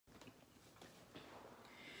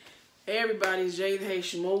Hey everybody, it's Jay the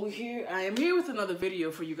Haitian Mogul here. I am here with another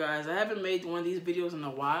video for you guys. I haven't made one of these videos in a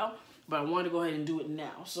while, but I wanted to go ahead and do it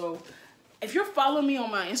now. So, if you're following me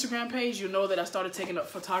on my Instagram page, you'll know that I started taking up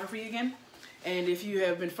photography again. And if you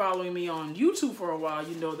have been following me on YouTube for a while,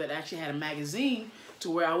 you know that I actually had a magazine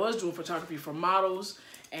to where I was doing photography for models.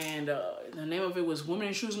 And the name of it was Women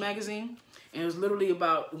in Shoes Magazine. And it was literally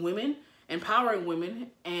about women, empowering women,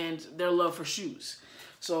 and their love for shoes.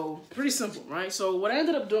 So, pretty simple, right? So, what I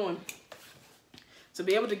ended up doing, to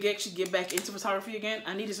be able to get back into photography again,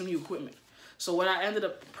 I needed some new equipment. So, what I ended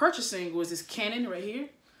up purchasing was this Canon right here.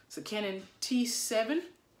 It's a Canon T7.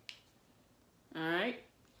 Alright?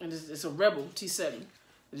 And it's a Rebel T7.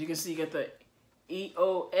 As you can see, you got the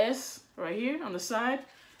EOS right here on the side.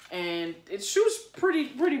 And it shoots pretty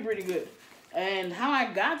good. And how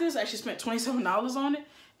I got this, I actually spent $27 on it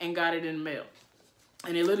and got it in the mail.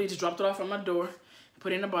 And they literally just dropped it off at my door,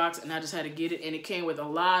 put it in a box, and I just had to get it. And it came with a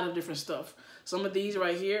lot of different stuff. Some of these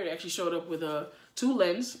right here, it actually showed up with two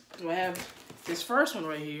lenses. So I have this first one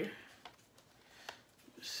right here.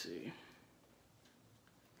 Let's see.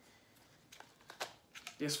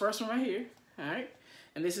 This first one right here, all right?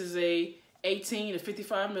 And this is a 18 to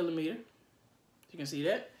 55 millimeter. You can see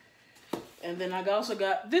that. And then I also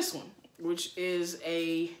got this one, which is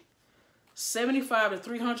a 75 to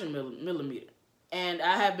 300 millimeter. And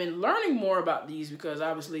I have been learning more about these because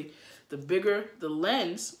obviously the bigger the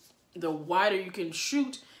lens, the wider you can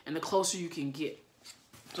shoot and the closer you can get.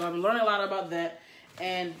 So I've been learning a lot about that.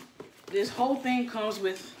 And this whole thing comes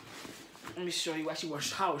with, let me show you actually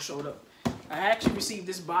how it showed up. I actually received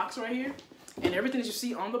this box right here. And everything that you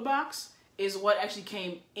see on the box is what actually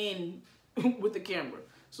came in with the camera.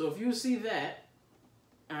 So if you see that,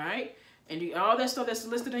 all right, and all that stuff that's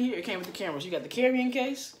listed in here, it came with the camera. So you got the carrying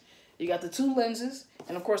case, you got the two lenses,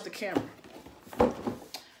 and of course the camera.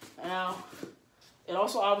 Now, it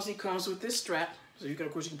also obviously comes with this strap. So you can,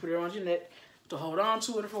 of course, you can put it around your neck to hold on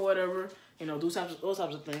to it for whatever, you know, those types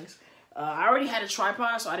of things. I already had a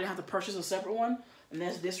tripod, so I didn't have to purchase a separate one. And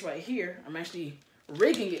that's this right here. I'm actually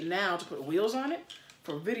rigging it now to put wheels on it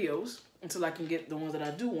for videos until I can get the ones that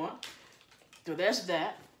I do want. So that's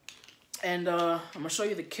that. And I'm going to show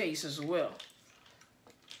you the case as well.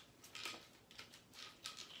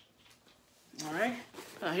 All right.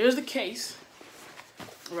 Now here's the case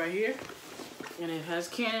right here. And it has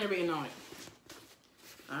Canon written on it.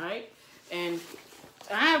 All right. And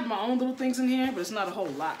I have my own little things in here, but it's not a whole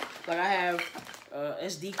lot. Like I have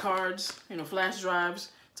SD cards, you know, flash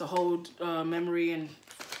drives to hold memory and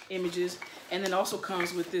images. And then also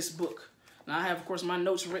comes with this book. Now I have, of course, my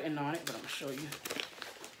notes written on it, but I'm going to show you.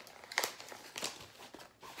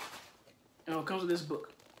 You know, it comes with this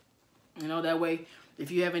book. You know, that way, if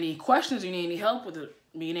you have any questions or you need any help with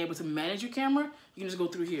being able to manage your camera, you can just go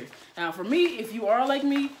through here. Now, for me, if you are like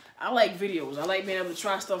me, I like videos. I like being able to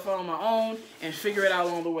try stuff out on my own and figure it out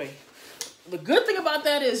along the way. The good thing about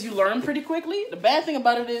that is you learn pretty quickly. The bad thing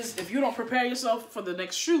about it is if you don't prepare yourself for the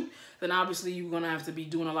next shoot, then obviously you're going to have to be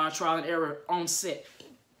doing a lot of trial and error on set,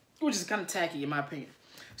 which is kind of tacky in my opinion.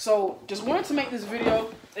 So just wanted to make this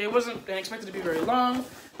video. It wasn't expected to be very long,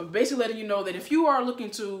 but basically letting you know that if you are looking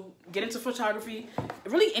to get into photography,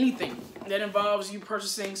 really anything that involves you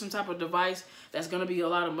purchasing some type of device that's going to be a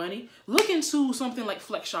lot of money, look into something like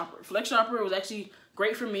flexshopper. Flexshopper was actually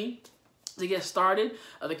great for me to get started.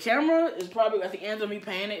 The camera is probably, at the end of me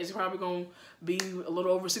paying it, is probably going to be a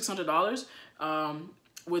little over $600.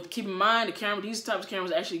 With keep in mind the camera, these types of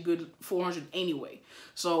cameras are actually good $400 anyway.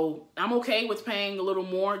 So I'm okay with paying a little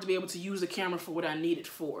more to be able to use the camera for what I need it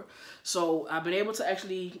for. So I've been able to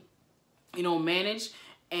actually, you know, manage,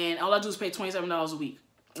 and all I do is pay $27 a week.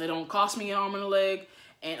 It don't cost me an arm and a leg,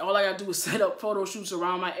 and all I gotta do is set up photo shoots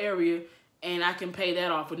around my area, and I can pay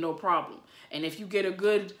that off with no problem. And if you get a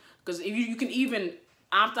good, because if you can even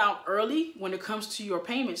opt out early when it comes to your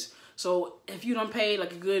payments. So if you don't pay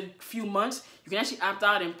like a good few months, you can actually opt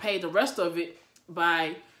out and pay the rest of it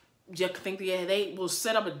by just they will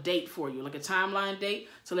set up a date for you, like a timeline date,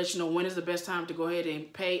 to let you know when is the best time to go ahead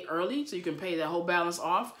and pay early, so you can pay that whole balance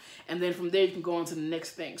off, and then from there you can go on to the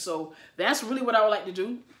next thing. So that's really what I would like to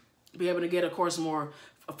do, be able to get, of course, more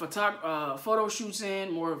photo shoots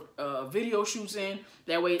in, more video shoots in.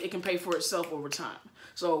 That way it can pay for itself over time.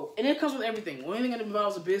 So, and it comes with everything. Anything that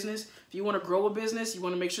involves a business, if you want to grow a business, you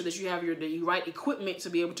want to make sure that you have the right equipment to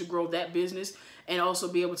be able to grow that business, and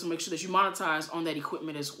also be able to make sure that you monetize on that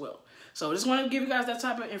equipment as well. So I just want to give you guys that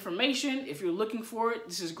type of information. If you're looking for it,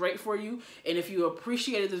 this is great for you. And if you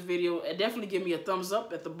appreciated this video, definitely give me a thumbs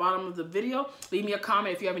up at the bottom of the video. Leave me a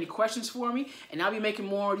comment if you have any questions for me, and I'll be making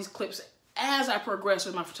more of these clips as I progress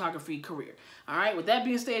with my photography career. All right, with that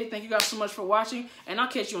being stated, thank you guys so much for watching, and I'll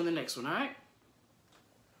catch you on the next one, all right?